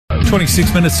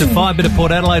26 minutes to 5, bit of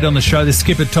Port Adelaide on the show. The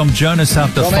skipper Tom Jonas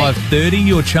after 5:30.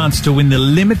 Your chance to win the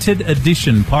limited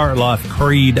edition Pirate Life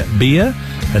Creed beer.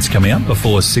 That's coming up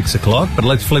before 6 o'clock. But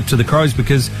let's flip to the Crows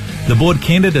because the board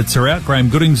candidates are out. Graham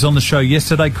Goodings on the show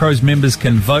yesterday. Crows members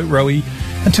can vote, Rowie,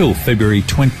 until February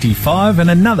 25, and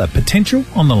another potential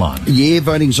on the line. Yeah,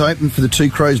 voting's open for the two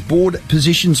Crows board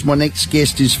positions. My next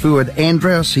guest is Fuad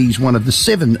Androus. He's one of the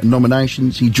 7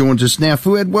 nominations. He joins us now.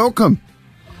 Fuad, welcome.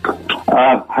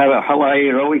 How are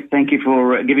you, Rowie? Thank you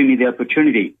for giving me the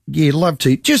opportunity. Yeah, love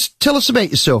to. Just tell us about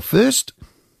yourself first.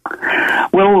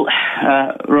 Well,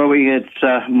 Rowie,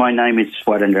 my name is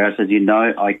Fuad Androus. As you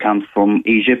know, I come from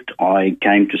Egypt. I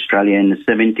came to Australia in the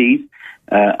 70s.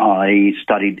 I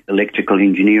studied electrical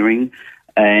engineering,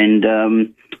 and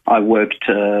I worked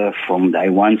from day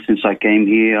one since I came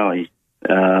here. I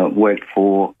worked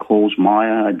for Claus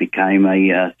Meyer. I became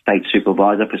a state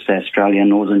supervisor for South Australia and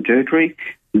Northern Territory.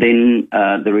 Then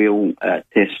the real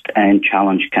test and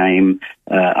challenge came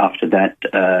after that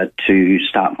to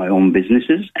start my own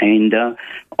businesses. And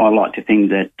I like to think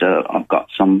that I've got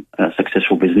some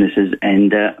successful businesses,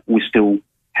 and we still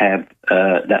have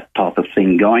that type of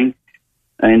thing going.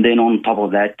 And then on top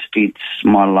of that, it's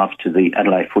my love to the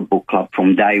Adelaide Football Club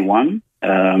from day one.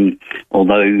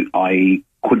 Although I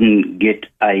couldn't get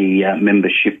a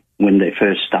membership when they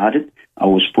first started, I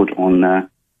was put on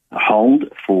hold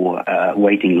for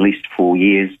waiting list for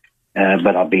years,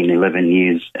 but I've been 11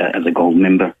 years as a gold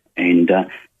member, and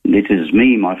this is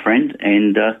me, my friend,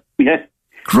 and yeah,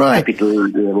 great. Happy to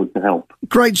be able to help.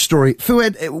 Great story.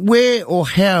 Fuad, where or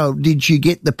how did you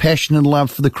get the passion and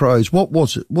love for the Crows? What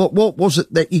was it? What was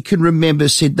it that you can remember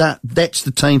said that's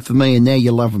the team for me, and now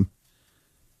you love them?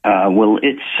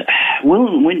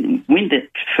 When that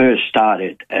first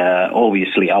started,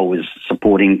 obviously I was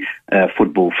supporting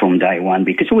football from day one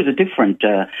because it was a different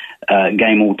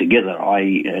game altogether.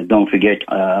 Don't forget,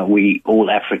 we all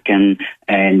African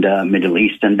and Middle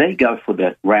Eastern, they go for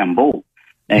the round ball.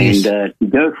 And Yes. to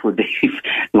go for the,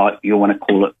 like you want to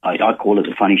call it, I call it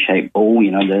the funny shaped ball,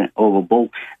 the oval ball.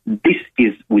 This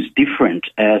was different.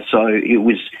 So it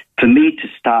was, for me to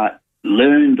start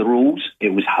learn the rules, it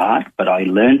was hard, but I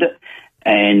learned it.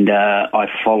 And I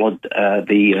followed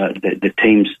the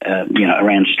teams,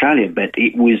 around Australia. But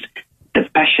it was the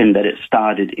passion that it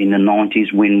started in the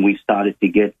 90s when we started to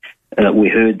get. We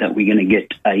heard that we're going to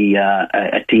get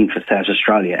a team for South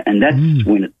Australia, and that's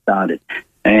when it started.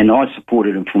 And I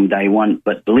supported them from day one.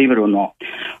 But believe it or not,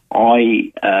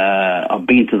 I've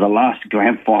been to the last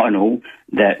grand final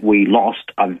that we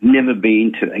lost. I've never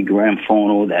been to a grand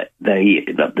final that's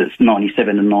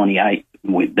 97 and 98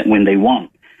 when they won.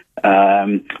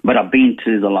 But I've been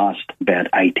to the last about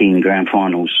 18 grand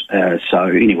finals. So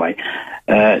anyway,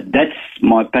 that's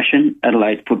my passion.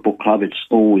 Adelaide Football Club, it's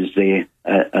always there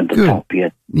at the Good. top, yeah.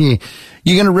 Yeah.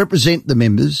 You're going to represent the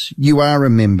members. You are a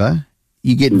member.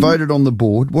 You get voted on the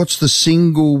board. What's the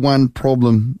single one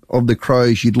problem of the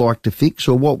Crows you'd like to fix,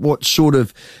 or what sort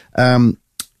of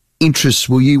interests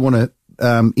will you want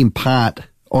to impart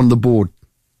on the board?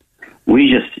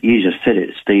 You just said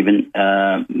it, Stephen.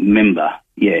 Member,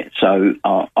 yeah. So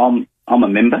I'm a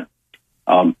member.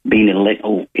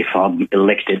 If I'm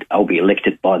elected, I'll be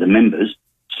elected by the members.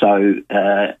 So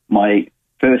my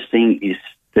first thing is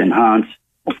to enhance,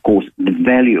 of course, the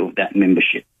value of that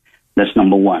membership. That's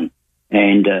number one.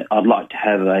 And I'd like to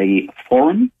have a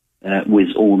forum with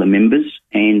all the members.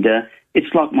 And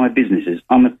it's like my businesses.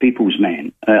 I'm a people's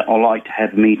man. I like to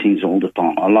have meetings all the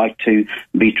time. I like to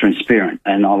be transparent,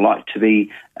 and I like to be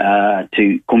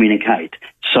to communicate.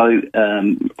 So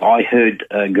I heard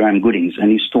Graham Goodings,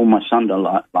 and he stole my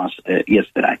thunder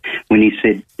yesterday when he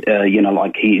said, I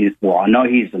know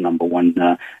he's the number one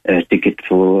ticket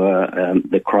for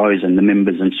the Crows and the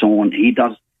members and so on. He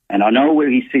does. And I know where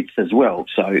he sits as well.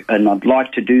 So, and I'd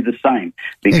like to do the same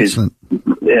because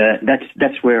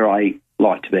that's where I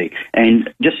like to be.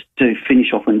 And just to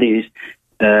finish off on this,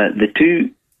 the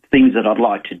two things that I'd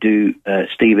like to do,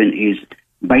 Stephen, is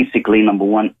basically number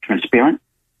one, transparent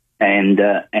and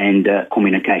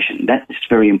communication. That is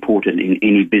very important in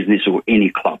any business or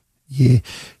any club. Yeah.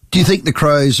 Do you think the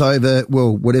Crows over,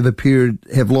 whatever period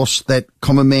have lost that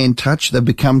common man touch? They've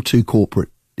become too corporate.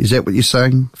 Is that what you're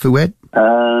saying, Fuad?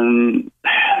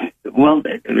 Well,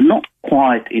 not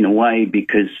quite in a way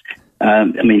because,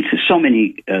 so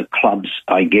many clubs,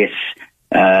 I guess,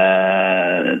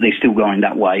 they're still going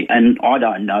that way. And I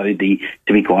don't know to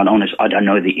be quite honest, I don't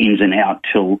know the ins and outs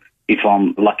till if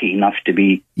I'm lucky enough to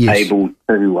be able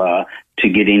to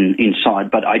get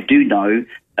inside. But I do know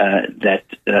that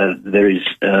there is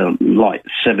like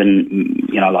 7,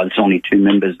 it's only 2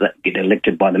 members that get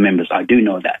elected by the members. I do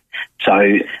know that.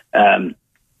 So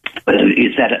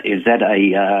Is that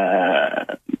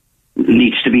a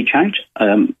needs to be changed?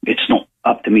 It's not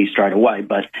up to me straight away,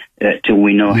 but till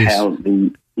we know how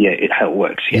it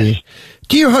works. Yes. Yeah.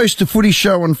 Do you host a footy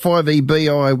show on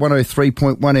 5EBI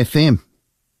 103.1 FM?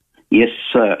 Yes,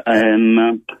 sir.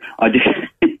 I do.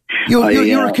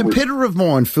 You're a competitor of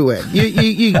mine, Fuad.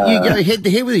 You go head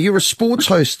to head with it. You're a sports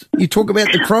host. You talk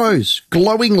about the Crows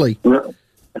glowingly.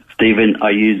 Stephen, I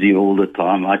use you all the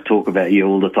time. I talk about you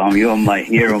all the time. You're my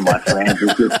hero, my friend.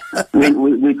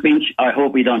 We pinch. I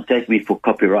hope you don't take me for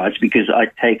copyrights because I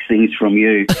take things from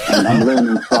you and I'm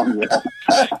learning from you.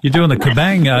 You're doing the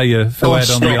kabang, are you, Fuad,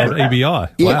 on the old EBI?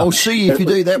 Yeah, Wow. I'll see you if you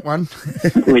do that one.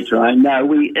 We're trying. No,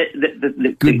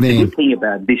 the good thing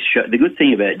about this show, the good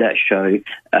thing about that show,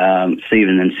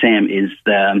 Stephen and Sam, is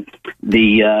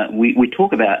we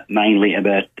talk about mainly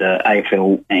about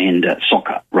AFL and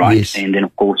soccer, right? Yes. And then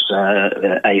of course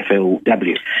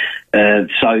AFLW.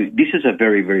 So this is a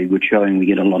very, very good show, and we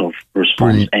get a lot of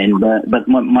response. Brilliant. And but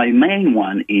my main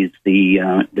one is the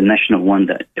national one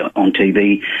that on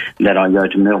TV that I go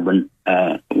to Melbourne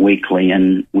weekly,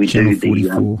 and we Channel do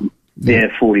 44. the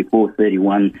 44,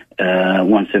 31,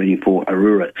 174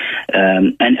 Aurora.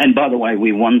 And by the way,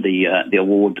 we won the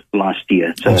award last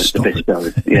year. So it's the best show.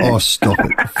 Yeah. Oh, stop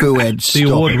it. Fuad, stop The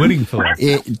it. award-winning Fuad.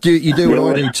 Yeah, you do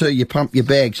what I do too. You pump your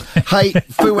bags. Hey,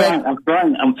 Fuad,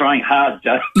 I'm trying hard,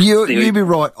 Joe. you be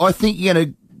right. I think you're going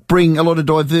to bring a lot of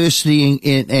diversity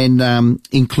and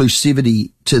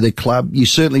inclusivity to the club. You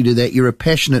certainly do that. You're a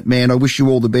passionate man. I wish you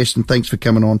all the best, and thanks for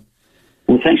coming on.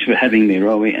 Well, thanks for having me,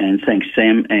 Rowie, and thanks,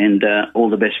 Sam, and all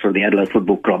the best for the Adelaide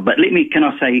Football Club. But can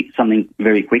I say something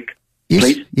very quick,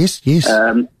 please? Yes.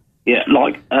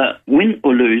 Win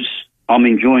or lose, I'm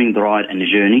enjoying the ride and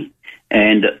the journey,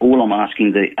 and all I'm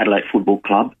asking the Adelaide Football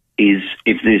Club is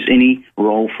if there's any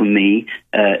role for me,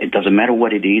 it doesn't matter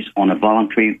what it is, on a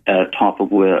voluntary type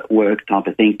of work type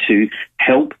of thing, to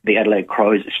help the Adelaide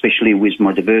Crows, especially with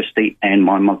my diversity and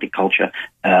my multicultural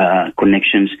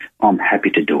connections, I'm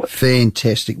happy to do it.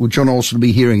 Fantastic. Well, John Olsen will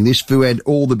be hearing this. Fuad,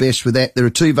 all the best with that. There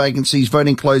are 2 vacancies.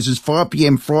 Voting closes 5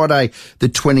 p.m. Friday the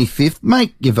 25th.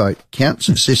 Make your vote count.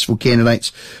 Successful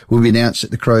candidates will be announced at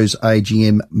the Crows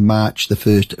AGM March the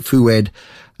 1st.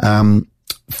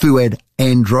 Fuad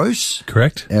Andros.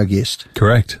 Correct. Our guest.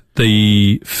 Correct.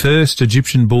 The first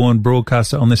Egyptian-born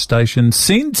broadcaster on this station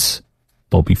since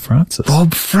Bobby Francis.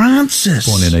 Bob Francis.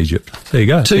 Born in Egypt. There you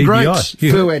go. 2 EBI. greats.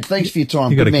 Fuad, thanks for your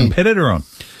time. You got Good a man. competitor on.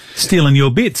 Stealing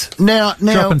your bits. Now.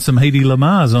 Dropping some Heidi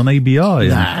Lamars on EBI.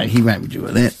 Nah, he won't be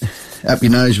doing that. Up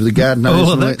your nose with a garden hose.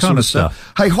 Oh, and all that kind of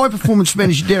stuff. Hey, high performance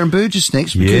manager Darren Burgess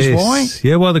next. Because why?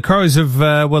 Yeah, well, the Crows have,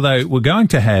 they were going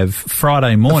to have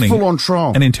Friday morning. A full-on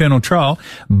trial. An internal trial,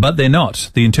 but they're not.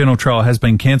 The internal trial has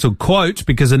been cancelled, quote,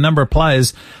 because a number of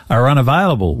players are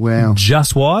unavailable. Wow.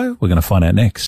 Just why? We're going to find out next.